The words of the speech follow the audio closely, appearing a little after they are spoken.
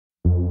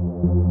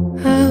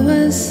I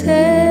was safe,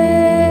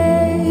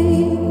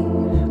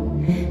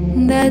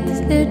 that's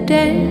the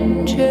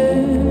danger.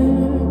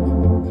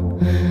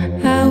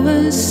 I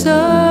was sorry,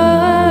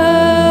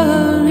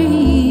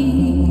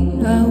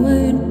 I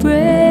would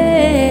break.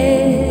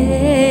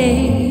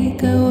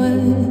 I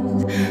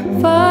was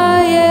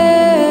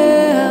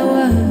fire, I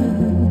was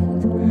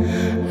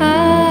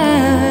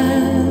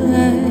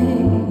ice.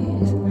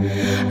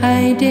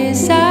 I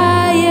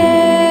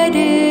desired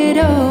it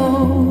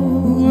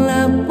all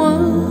at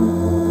once.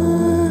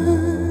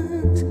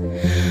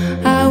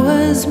 I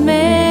was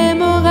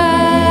memorized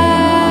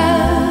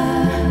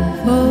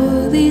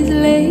for these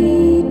ladies.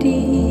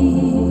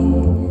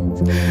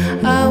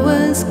 I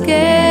was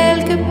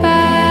calculating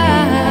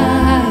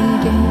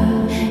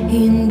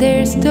in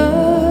their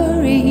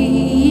stories,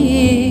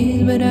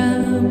 but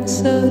I'm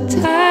so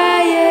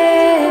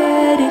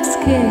tired, it's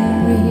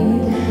scary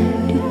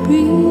to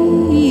breathe.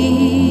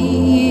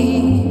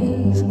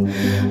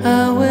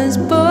 I was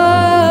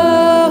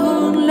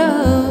born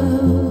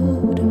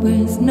loved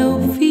with no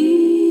fears.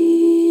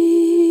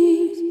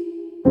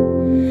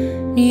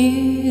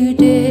 New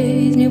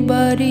days, new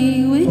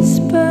body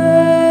whispering.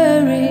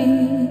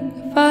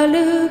 If I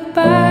look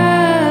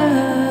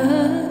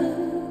back,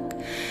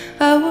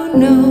 I will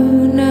know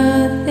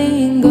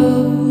nothing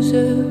goes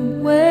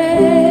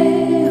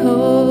away.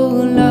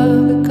 Oh,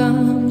 love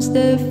becomes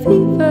the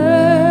fever.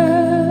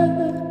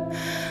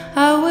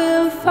 I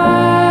will fight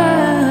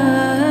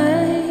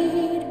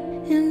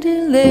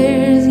until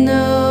there's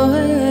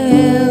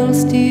nowhere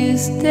else to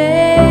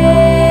stay.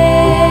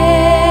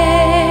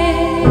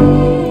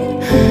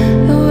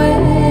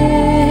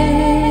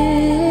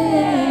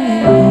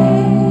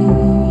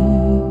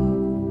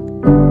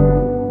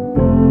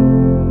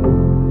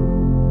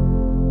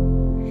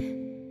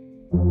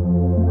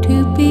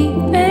 To be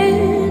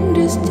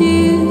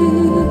understood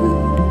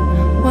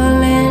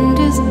while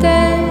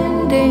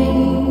understanding.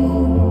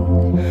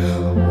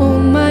 All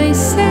my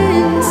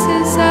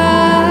senses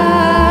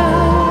are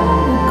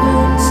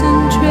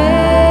concentrated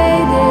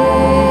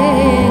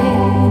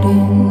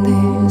in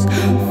this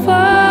fall.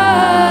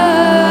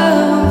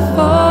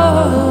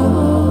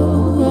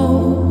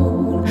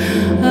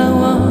 I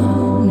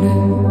wonder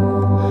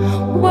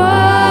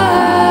why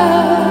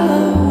I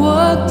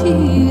walk to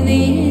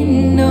the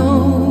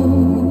unknown.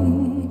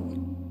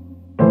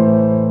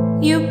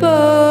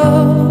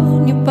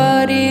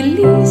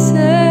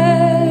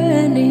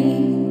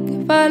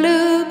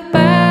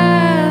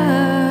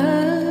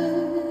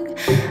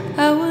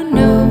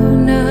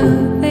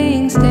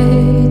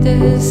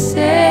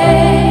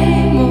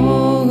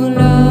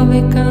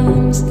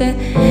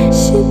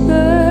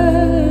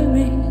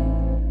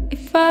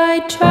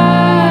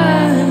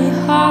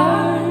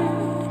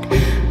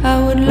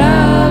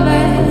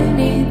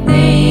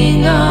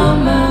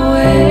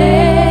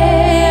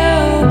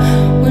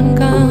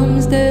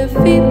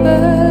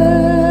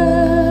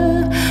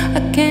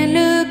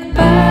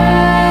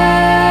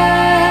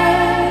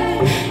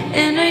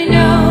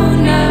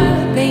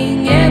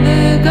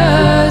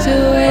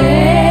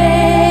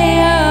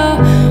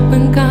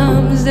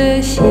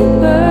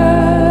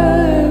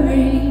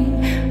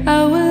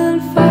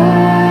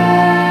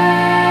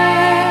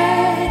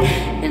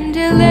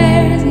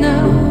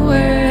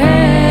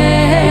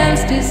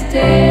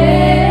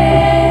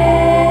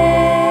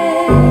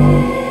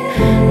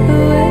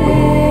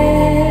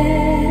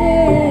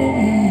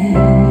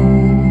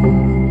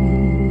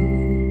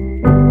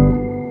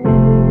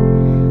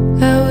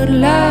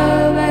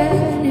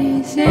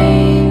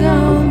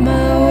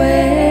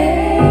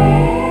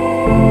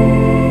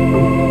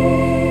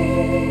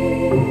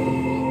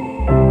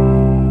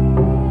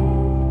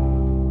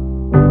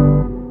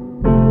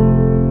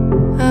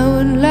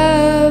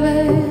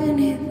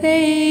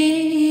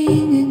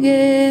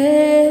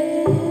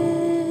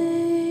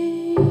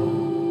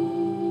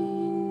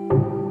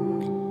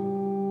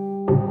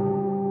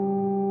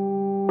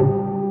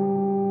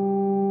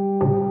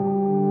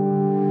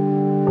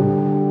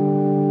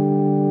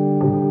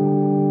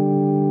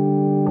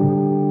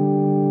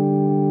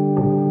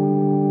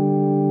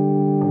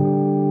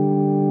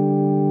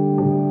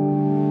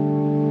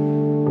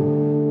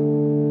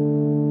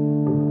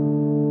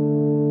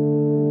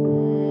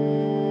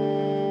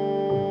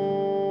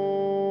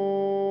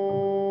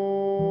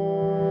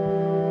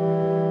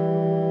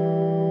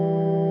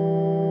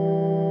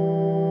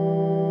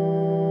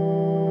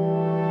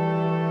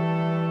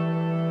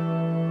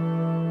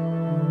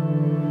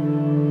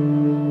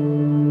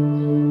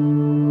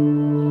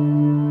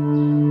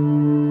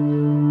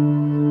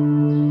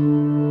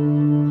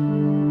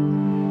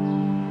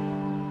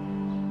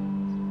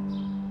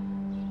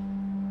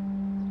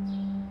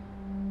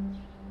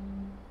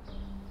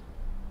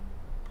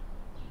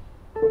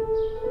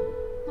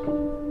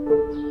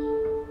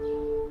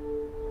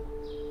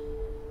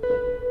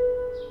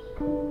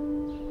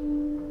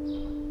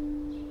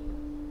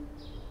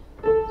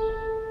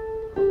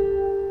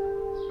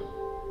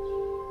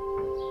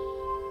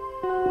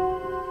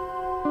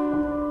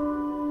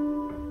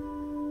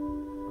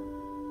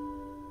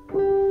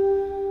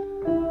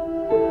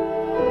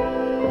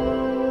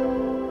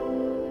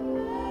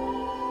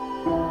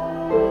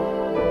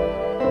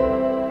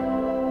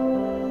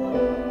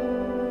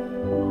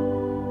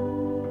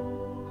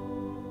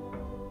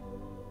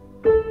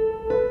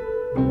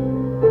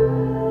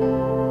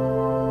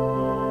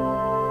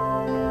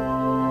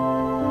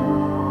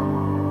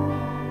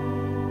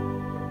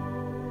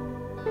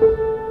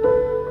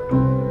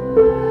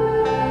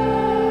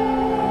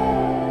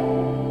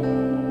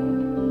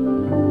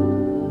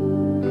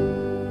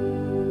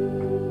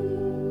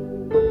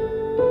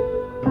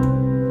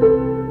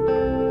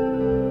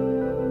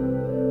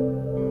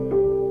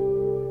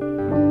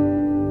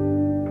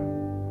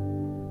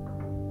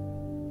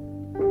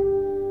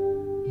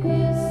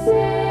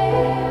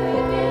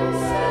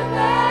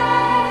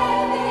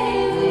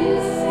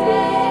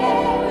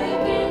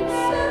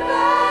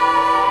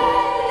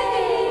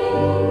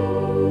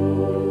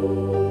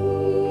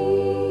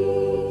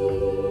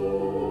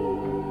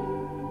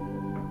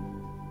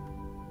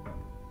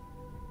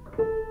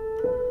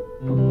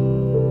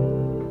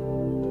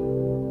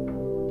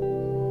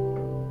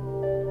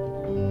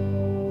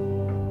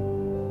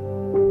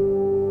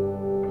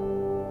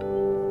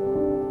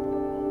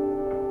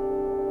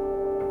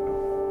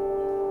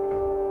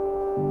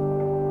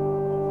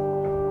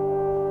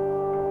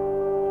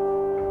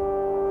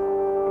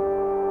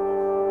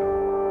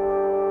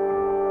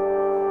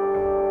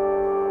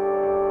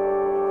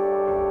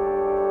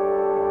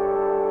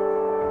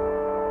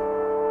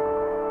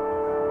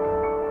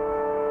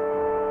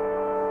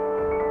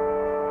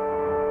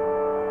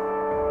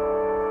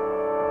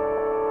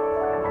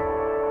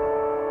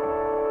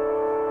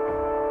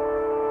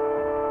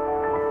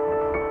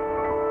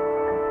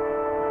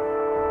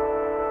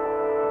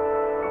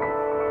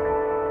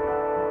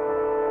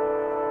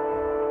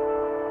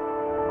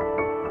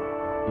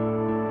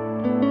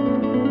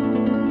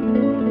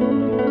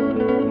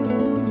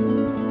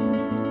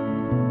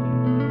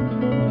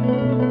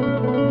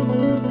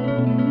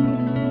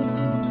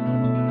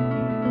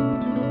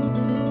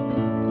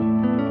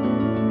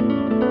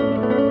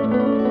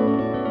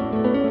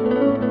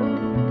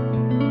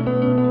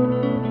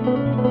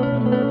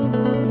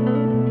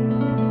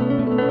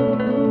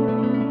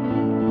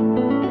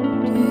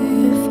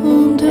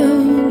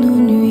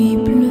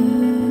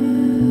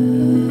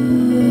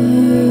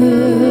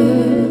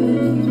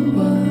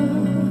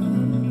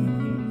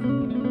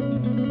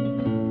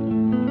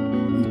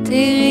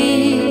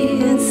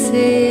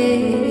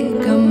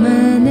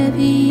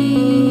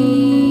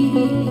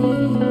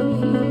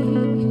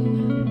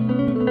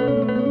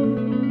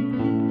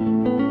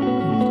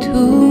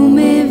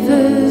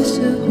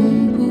 seront